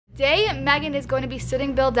today Megan is going to be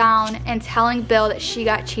sitting Bill down and telling Bill that she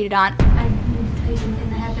got cheated on. I need to tell you something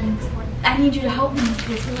that happened this morning. I need you to help me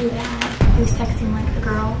because it's really bad. He was texting like a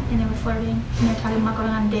girl and they were flirting and they're talking about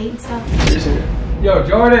going on a date and stuff. Yo,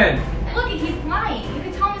 Jordan! Look, he's lying. You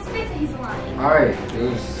can tell him his face that he's lying. Alright,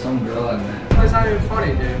 it was some girl I met. That's not even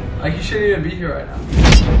funny, dude. Like, you shouldn't even be here right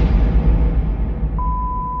now.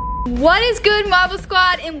 What is good, Marble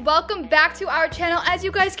Squad, and welcome back to our channel. As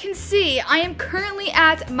you guys can see, I am currently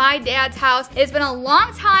at my dad's house. It's been a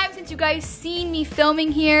long time since you guys seen me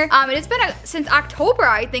filming here. It has been since October,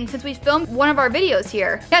 I think, since we filmed one of our videos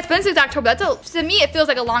here. Yeah, it's been since October. To me, it feels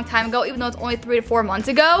like a long time ago, even though it's only 3 to 4 months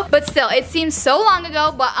ago. But still, it seems so long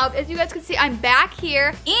ago. But as you guys can see, I'm back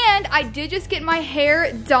here, and I did just get my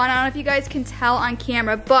hair done. I don't know if you guys can tell on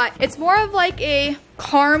camera, but it's more of like a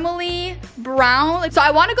caramely brown. So I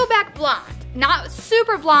want to go back blonde. Not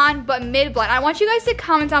super blonde, but mid blonde. I want you guys to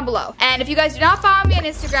comment down below. And if you guys do not follow me on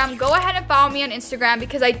Instagram, go ahead and follow me on Instagram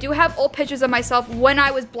because I do have old pictures of myself when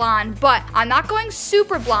I was blonde, but I'm not going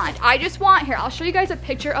super blonde. I just want, here, I'll show you guys a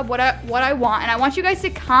picture of what I want, and I want you guys to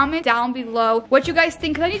comment down below what you guys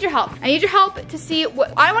think, because I need your help. I need your help to see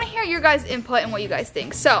what, I want to hear your guys' input and what you guys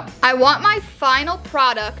think. So I want my final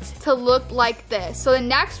product to look like this. So the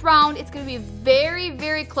next round, it's gonna be very,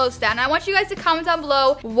 very close to that. And I want you guys to comment down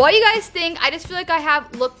below what you guys think. I just feel like I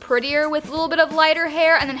have look prettier with a little bit of lighter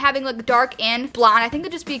hair and then having like dark and blonde. I think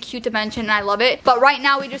it'd just be a cute dimension and I love it. But right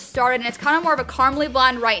now we just started and it's kind of more of a caramely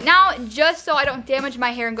blonde right now, just so I don't damage my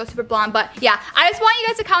hair and go super blonde. But yeah, I just want you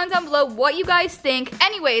guys to comment down below what you guys think.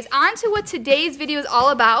 Anyways, on to what today's video is all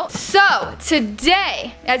about. So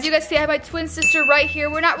today, as you guys see, I have my twin sister right here.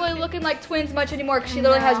 We're not really looking like twins much anymore because she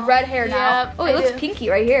literally has red hair now. Yep, oh, it looks pinky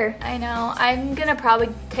right here. I know. I'm gonna probably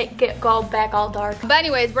go back all dark. But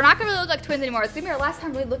anyways, we're not gonna really look like twins anymore. It's gonna be our last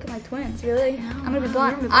time really looking like twins, really. I'm gonna be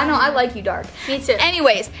blonde. I know, I like you dark. Me too.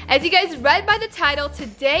 Anyways, as you guys read by the title,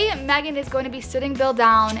 today Megan is going to be sitting Bill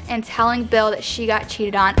down and telling Bill that she got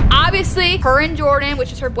cheated on. Obviously, her and Jordan,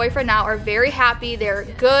 which is her boyfriend now, are very happy. They're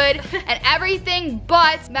good and everything,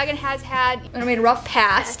 but Megan has had a rough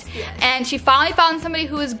past, and she finally found somebody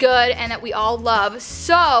who is good and that we all love.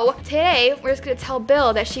 So today, we're just gonna tell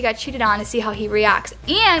Bill that she got cheated on to see how he reacts.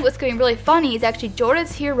 And what's gonna be really funny is actually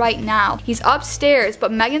Jordan's here right now. He's upstairs,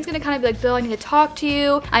 but Megan's gonna kind of be like, Bill, I need to talk to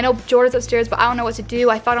you. I know Jordan's upstairs, but I don't know what to do.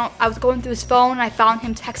 I was going through his phone and I found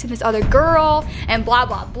him texting this other girl and blah,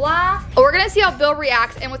 blah, blah. We're gonna see how Bill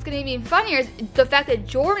reacts, and what's gonna be even funnier is the fact that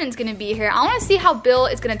Jordan's gonna be here. I wanna see how Bill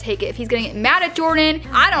is gonna take it. If he's gonna get mad at Jordan,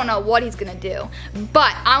 I don't know what he's gonna do.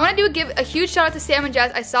 But I wanna give a huge shout out to Sam and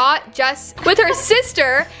Jess. I saw Jess with her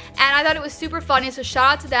sister, and I thought it was super funny, so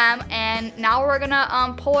shout out to them. And now we're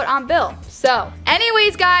gonna pull it on Bill. So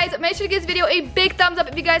anyways, guys, make sure to give this video a big thumbs up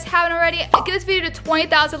if you guys haven't already. Give this video to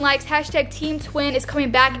 20,000 likes. Hashtag Team Twin is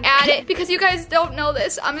coming back at it. Because you guys don't know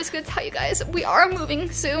this, I'm just gonna tell you guys, we are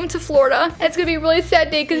moving soon to Florida. And it's gonna be a really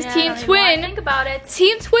sad day because Team Twin, think about it.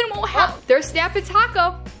 Team Twin won't have their Snap and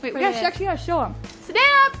Taco. Wait, we actually gotta show them.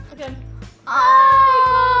 Snap! Okay.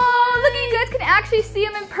 Oh, look at you guys can actually see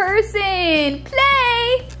them in person.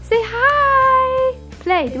 Play, say hi.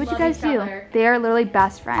 Play, do what you guys do. They are literally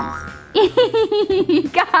best friends.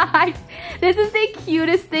 Guys, this is the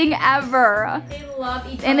cutest thing ever. They love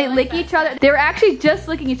each other. And they lick each other. They were actually just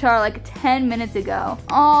licking each other like 10 minutes ago.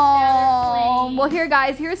 Oh, well here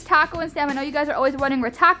guys, here's Taco and Sam. I know you guys are always wondering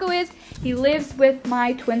where Taco is. He lives with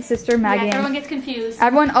my twin sister, Megan. Yes, everyone gets confused.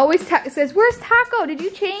 Everyone always says, where's Taco? Did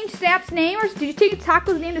you change Snap's name or did you change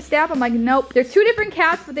Taco's name to Snap? I'm like, nope. They're two different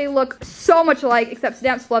cats, but they look so much alike, except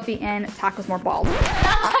Snap's fluffy and Taco's more bald.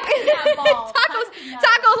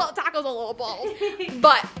 Taco's a little bald,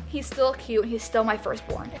 but he's still cute. He's still my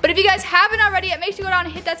firstborn. But if you guys haven't already yet, make sure you go down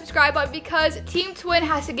and hit that subscribe button because Team Twin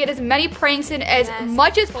has to get as many pranks in as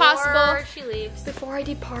much as possible before she leaves. Before I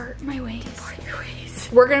depart my ways.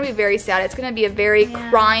 We're gonna be very sad. It's gonna be a very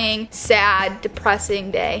crying, sad,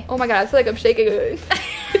 depressing day. Oh my god, I feel like I'm shaking.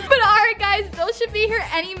 But alright guys, Bill should be here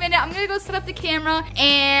any minute. I'm gonna go set up the camera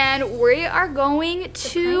and we are going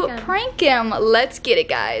to prank him. Let's get it,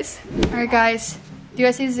 guys. Alright guys, do you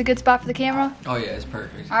guys see this is a good spot for the camera? Oh yeah, it's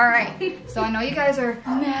perfect. Alright, so I know you guys are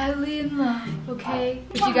madly in love, okay?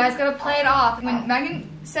 But you guys gotta play it off. When Megan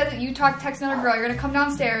said that you text another girl, you're gonna come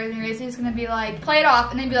downstairs and you're basically just gonna be like, play it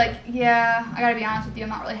off, and then be like, yeah, I gotta be honest with you, I'm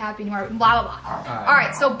not really happy anymore, blah, blah, blah.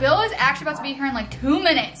 Alright, so Bill is actually about to be here in like 2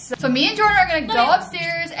 minutes. So me and Jordan are gonna go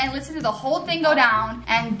upstairs and listen to the whole thing go down,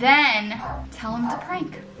 and then tell him to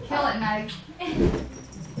prank. Kill it, Meg. Hey.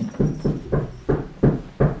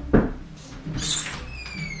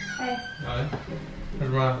 Hi.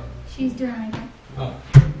 Where's Mariah? She's doing anything. Oh.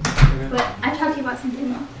 But I talked to you about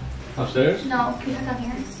something though. Upstairs? No, can you come down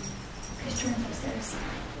here? Christian's upstairs.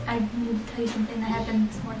 I need to tell you something that happened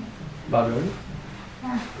this morning. About Jordan?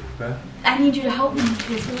 Yeah. Okay. I need you to help me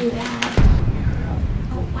because it's really bad.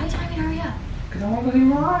 Oh, why are you telling me to hurry up? Because I want to leave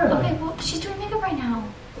Mariah. Okay, well, she's doing makeup right now.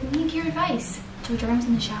 We need your advice. So Jordan was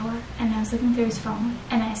in the shower, and I was looking through his phone,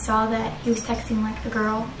 and I saw that he was texting like a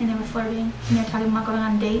girl, and they were flirting, and they were talking about going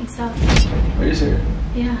on a date and stuff. Are you serious?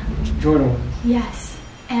 Yeah. Jordan was. Yes.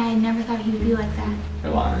 And I never thought he would be like that.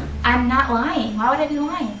 You're lying. I'm not lying. Why would I be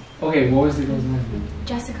lying? Okay, what was the girl's name?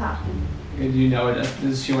 Jessica. Okay, do you know it?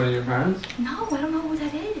 Is she one of your friends? No, I don't know who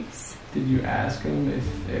that is. Did you ask him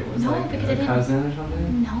if it was No, like because a I didn't. cousin or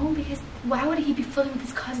something? No, because why would he be flirting with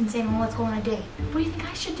his cousin saying, well, let's go on a date? What do you think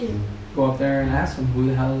I should do? Go up there and ask him who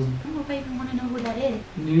the hell is. I don't know if I even want to know who that is.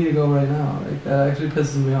 You need to go right now. Like, that actually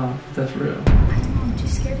pisses me off. If that's real. I don't know, I'm too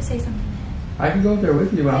scared to say something. I can go up there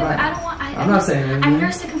with you, but Yeah, I'm but not. I don't want. I'm not saying anything. I'm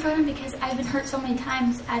nervous to confront him because I've been hurt so many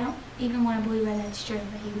times. I don't even want to believe that it's true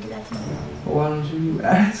that he would do that to me. Well, why don't you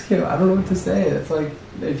ask him? I don't know what to say. It's like,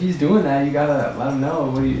 if he's doing that, you gotta let him know.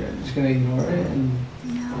 What are you just gonna ignore it and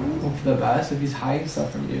No. hope for the best? If he's hiding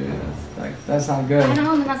stuff from you, that's not good. I don't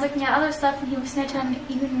know. And I was looking at other stuff, and he was snitching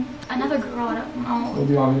even another girl. I don't know. Well,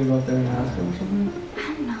 do you want me to go up there and ask him or something? I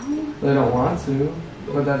don't know. They don't want to,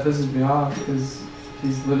 but that pisses me off because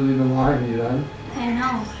he's literally been lying to you then. I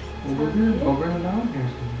know. Well, go bring him down here.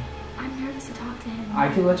 I'm nervous to talk to him. I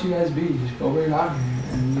can let you guys be. Just go bring him down here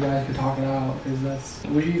and you guys can talk it out. Because that's.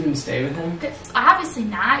 Would you even stay with him? Obviously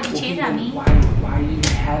not. He cheated on me. Why do you even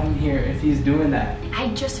have him here if he's doing that? I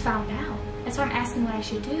just found out. That's why I'm asking what I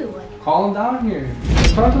should do. Like, Call him down here.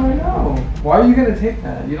 Just talk to him right now. Why are you gonna take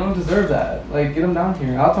that? You don't deserve that. Like, get him down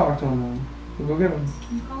here. I'll talk to him then. We'll go get him.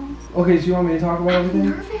 can you call him? Okay, so you want me to talk about I'm everything?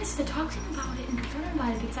 nervous to talk to him about it and confront him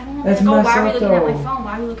about it because I don't know. That's Like, oh, messed why are we up, looking at my though. phone?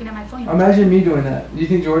 Why are we looking at my phone? Imagine me doing that. Do you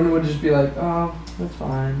think Jordan would just be like, oh, that's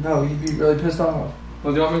fine? No, he'd be really pissed off.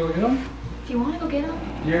 Well, do you want me to go get him? If you want to go get him.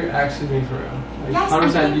 You're actually being for real. Like, Yes, I'm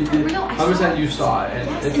 100% being for real. I saw 100% it. you saw it, and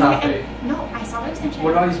Yes, it's and not then- fake. No, I saw it on Snapchat.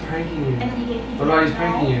 What about he's pranking you? And then he What about he's no,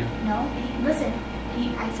 pranking you? No, listen.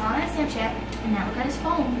 I saw it on Snapchat, and I looked at his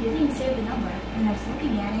phone. He didn't even save the number. And I was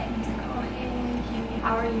looking at it, and he's like, oh, hey, cute.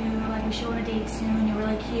 How are you? Like, we should go on a date soon. You're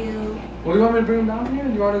really cute. Well, you want me to bring him down here? Or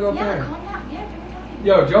do you want to go up Yeah, there? calm down. Yeah, bring him down.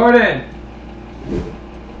 Yo, Jordan!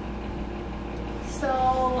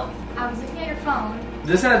 So, I was looking at your phone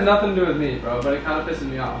This has nothing to do with me, bro, but it kind of pisses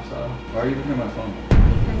me off, so. Why are you looking at my phone?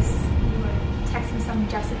 because you were texting some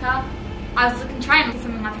Jessica. I was trying to get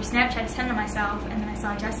something off your Snapchat to send to myself, and then I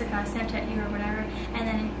saw Jessica Snapchat you or whatever, and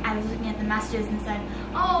then I was looking at the messages and said,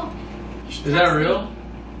 oh, you should Is text that real? me.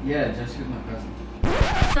 Yeah, Jessica's my cousin.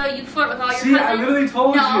 So you flirt with all your See, cousins? I literally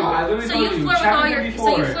told you. I literally so told you you. flirt with Check all with your me so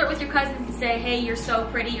you before. flirt with your cousins and say, hey, you're so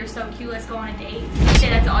pretty, you're so cute, let's go on a date. You say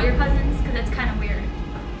that to all your cousins because that's kind of weird.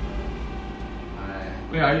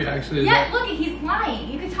 Wait, are you actually? Yeah, look, he's lying.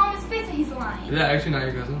 You can tell him his face that he's lying. Is that actually not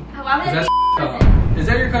your cousin? Why would Is that that be your cousin? Is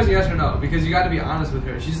that your cousin, yes or no? Because you got to be honest with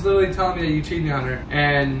her. She's literally telling me that you cheated on her,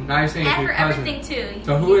 and now you're saying it's And your for cousin. everything too.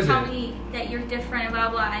 So who you is tell it? me that you're different and blah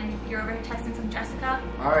blah, and you're over here texting some Jessica.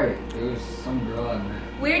 Alright, it was some girl I met.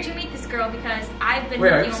 Where'd you meet this girl? Because I've been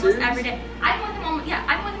Wait, are with you you almost serious? every day. I've been with him almost. Yeah,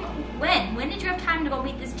 I've been with him. When? When did you have time to go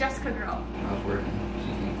meet this Jessica girl? I was working. She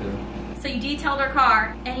came through. So you detailed her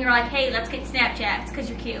car, and you're like, hey, let's get Snapchats because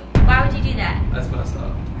you're cute. Why would you do that? That's messed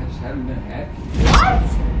up. I just hadn't been happy.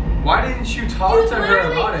 What? Why didn't you talk You to her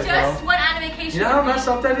literally about it, just bro? went on a vacation. You know how with me. messed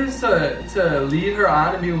up that is to lead her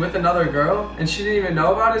on and be with another girl, and she didn't even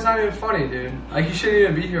know about it? It's not even funny, dude. Like, you shouldn't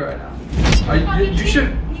even be here right now. You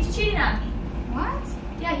should. He's cheating on me.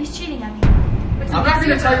 What? Yeah, he's cheating on me. I'm not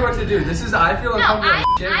gonna tell you what to do. This is, I feel uncomfortable. I'm-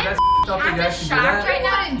 Shit, I'm- that's up to I'm you guys just to do shocked that.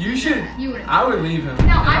 right now. You should. You wouldn't. I would leave him.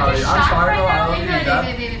 No, I'm just shocked sorry, right no, I now love you to because-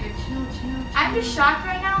 death. Baby, chill. I'm just shocked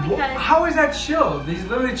right now because How is that chill? He's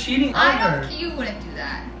literally cheating on her. You wouldn't do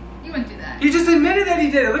that. You wouldn't do that. He just admitted that he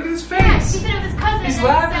did it. Look at his face. yeah, he said it with his cousin. He's and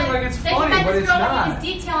then he laughing said like it's that funny, he met but this it's girl not. That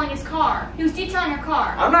he was detailing his car. He was detailing her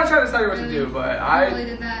car. I'm not trying to tell you what to do, but I really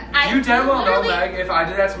did that. you damn well know, literally- Meg, if I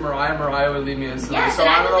did that to Mariah would leave me instantly. Yes, so and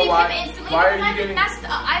I I don't would know leave why. him instantly Why are because you I've been getting? messed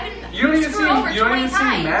up. I've been You don't even screwed over seem. You don't 20 even seem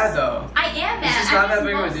times. mad though. I am mad. This is not that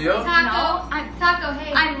big of a deal. Taco,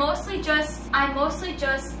 hey. I'm mostly just.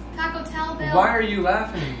 Taco, tell Bill. Why are you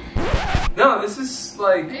laughing? No, this is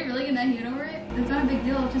like. Are you really gonna get over it? It's not a big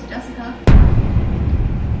deal, it's just Jessica.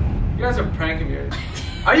 You guys are pranking me.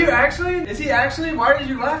 Are you actually? Is he actually? Why are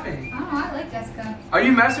you laughing? I don't know, I like Jessica. Are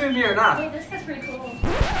you messing with me or not? Wait, this guy's pretty cool.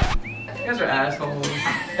 You guys are assholes.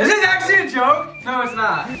 Is this actually a joke? No, it's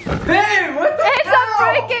not. Babe, what the It's hell?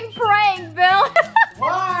 a freaking prank, Bill.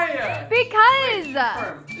 Why? Because.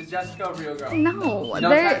 Confirm. Is Jessica a real girl? No, No,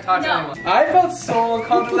 they're. talk to anyone. I felt so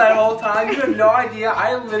uncomfortable that whole time. You have no idea.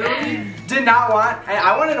 I literally did not want.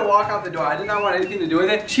 I wanted to walk out the door. I did not want anything to do with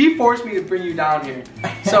it. She forced me to bring you down here.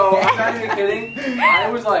 So I'm not even kidding. I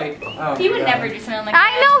was like, oh, He would God. never do something like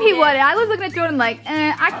that. I know he wouldn't. I was looking at Jordan like,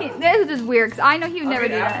 I can't. This is just weird because I know he would never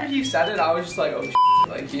do After that. he said it, I was just like, oh,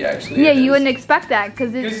 like he actually. Yeah, is. you wouldn't expect that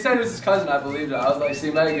because Because he it's. said it was his cousin. I believed it. I was like,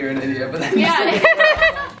 see, Meg, you're an idiot. But then Yeah.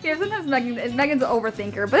 Yeah, sometimes Megan's an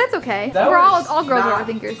overthinker, but that's okay. That We're was all girls are not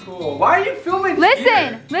overthinkers. Cool. Why are you filming Listen,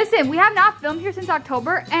 here? listen, we have not filmed here since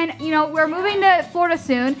October, and you know, we're moving to Florida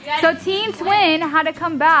soon, so Team Twin had to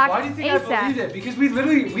come back Why do you think I believed ASAP. it? Because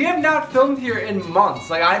we have not filmed here in months.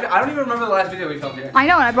 Like I don't even remember the last video we filmed here. I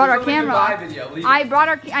know, and I brought our We filmed a camera. goodbye video. Leave I it. brought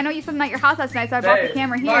I know you filmed at your house last night, so I brought the Babe,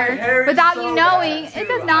 camera my here. hair is Without so you knowing, bad, it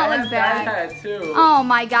too. does not I look have bad. that too. Oh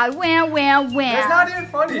my god, wham, wham, wham. That's not even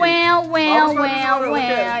funny. Wham, wham, Mama's Squad doesn't wham, wanna look at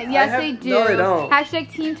wham. it. Yes, I have- they do. No, they don't. Hashtag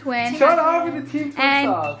Team Twin. Shut up with the Team Twin And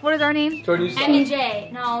stuff. what is our name? Jordan, you suck. M&J.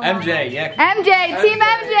 No. MJ, yeah. MJ, Team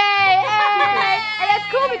MJ. MJ. Hey! And that's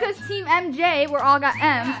cool because Team MJ, we're all got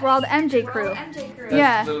M's. We're all the MJ crew. MJ crew. That's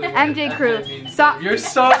Yeah, literally what MJ that crew. means. Stop. You're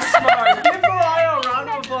so smart. Give Mariah a round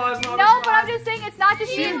of applause. Mama No, but Squad. I'm just saying it's not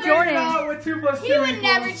just She me and figured Jordan. out what 2 + 2 He would equals.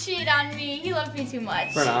 never cheat on me. He loves me too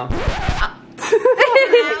much. For now.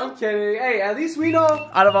 I'm kidding. Hey, at least we know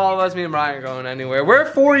out of all of us, me and Brian are going anywhere. We're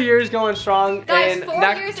 4 years going strong. Guys, in 4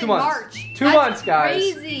 next years 2 in months. March. 2 That's months,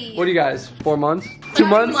 guys. crazy. What do you guys? 4 months? 2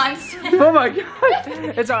 months? 2 months. Oh my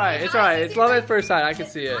god. It's alright. It's alright. It's love at first sight. I can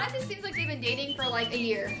see it. Honestly, seems like they've been dating for like a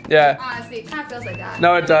year. Yeah. Honestly, it kind of feels like that.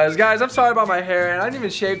 No, it does. Guys, I'm sorry about my hair, and I didn't even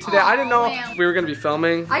shave today. I didn't know man. we were going to be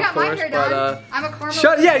filming. I got of my course, hair but, done. I'm a caramel.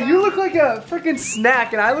 Shut, yeah, you look like a freaking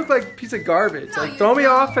snack, and I look like a piece of garbage. No, Like, you throw me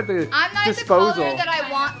don't. off at the I'm not disposal. at the color that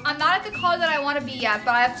I want. I'm not at the color that I want to be yet,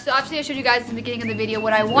 but obviously I showed you guys in the beginning of the video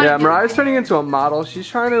what I want. Yeah, Mariah's turning into a model. She's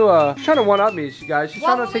trying to one-up me, guys. She's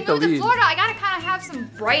Well, trying when to we take the move to lead. Florida, I gotta kind of have some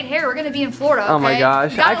bright hair. We're gonna be in Florida. Oh my okay?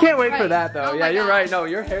 gosh. You gotta I can't look wait for bright. that though. Oh Yeah, my you're gosh. right. No,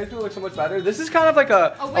 your hair's gonna look so much better. This is kind of like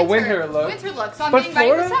a winter look. Winter look. So I'm But getting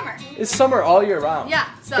ready for Florida summer. is summer all year round. Yeah.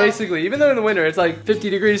 So Basically, even though in the winter it's like 50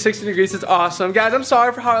 degrees, 60 degrees, it's awesome. Guys, I'm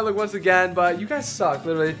sorry for how I look once again, but you guys suck,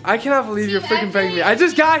 literally. I cannot believe you're Team freaking begging me. MJ I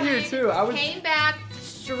just got here too. I was came back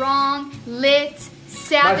strong, lit,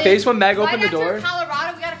 savage. my face when Meg opened the right door. after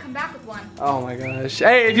Colorado, we gotta come back with one. Oh my gosh.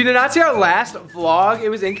 Hey, if you did not see our last vlog, it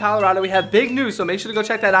was in Colorado. We have big news, so make sure to go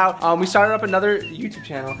check that out. We started up another YouTube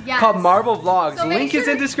channel Yes. called Marvel Vlogs. So make Link is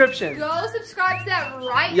sure in description. Go subscribe to that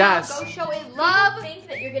right Yes. now. Go show it love. Think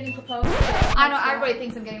that you're getting proposed. I know everybody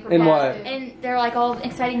thinks I'm getting proposed. In what? to. And they're like all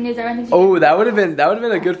exciting news. Everyone thinks Oh, that would have been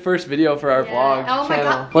a good first video for our Yeah. vlog Oh my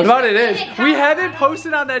channel. God. What about it You is? should make it We haven't Colorado.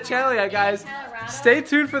 posted on that channel yet, guys. Colorado. Stay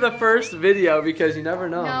tuned for the first video because you never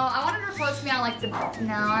know. No, I wanted to propose to me on like the. No,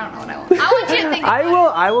 I don't know what I want. I want you to think.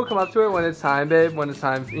 I will come up to it when it's time, babe. When it's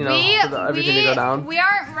time, you know, for everything to go down. We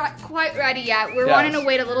aren't quite ready yet. We're Yes. wanting to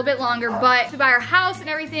wait a little bit longer, but to buy our house and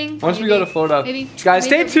everything. Once we go to Florida, guys,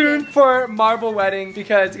 stay tuned for Marble Wedding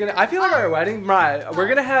because I feel like our wedding, Mariah, we're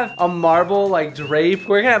gonna have a marble like drape.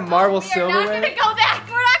 We're gonna have marble We're not silverware. gonna go back.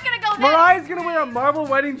 We're not gonna go back. Mariah's gonna wear a marble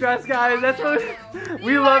wedding dress, guys. That's what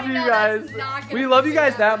we love you guys. We love you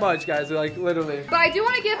guys that much, guys. Like literally. But I do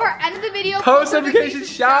want to give our end of the video Post notification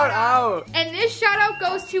shout out. And this shout out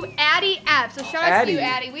goes to Addie F. So shout out Addie. to you,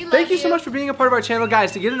 Addie. We love Thank you so much for being a part of our channel,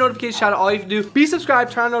 guys. To get a notification shout out, all you have to do, be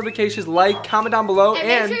subscribed, turn on notifications, like, comment down below, And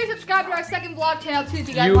make sure you subscribe to our second vlog channel too if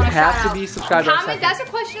you guys you want to have shout to out. be subscribed to our Comment, second. that's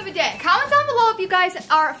a question of the day. Comment down below if you guys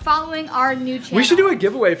are following our new channel. We should do a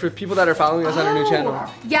giveaway for people that are following us on our new channel.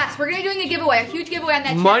 Yes, we're gonna be doing a giveaway, a huge giveaway on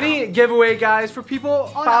that Money channel. giveaway, guys, for people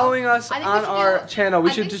Oh, no. following us I think we on should our do- channel. We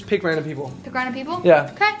I should think- just pick random people. To random people?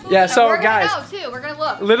 Yeah. Okay. Yeah, so we're guys, gonna know too. We're gonna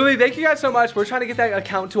look. literally, thank you guys so much. We're trying to get that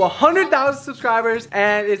account to 100,000 subscribers,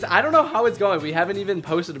 and I don't know how it's going. We haven't even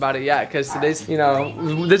posted about it yet because today's,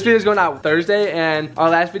 this video is going out Thursday, and our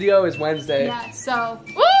last video is Wednesday. Yeah. So.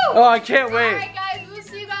 Woo! Oh, I can't wait. All right, guys. We'll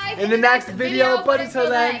see you guys In the next video, but until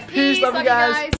then, peace. Love you guys.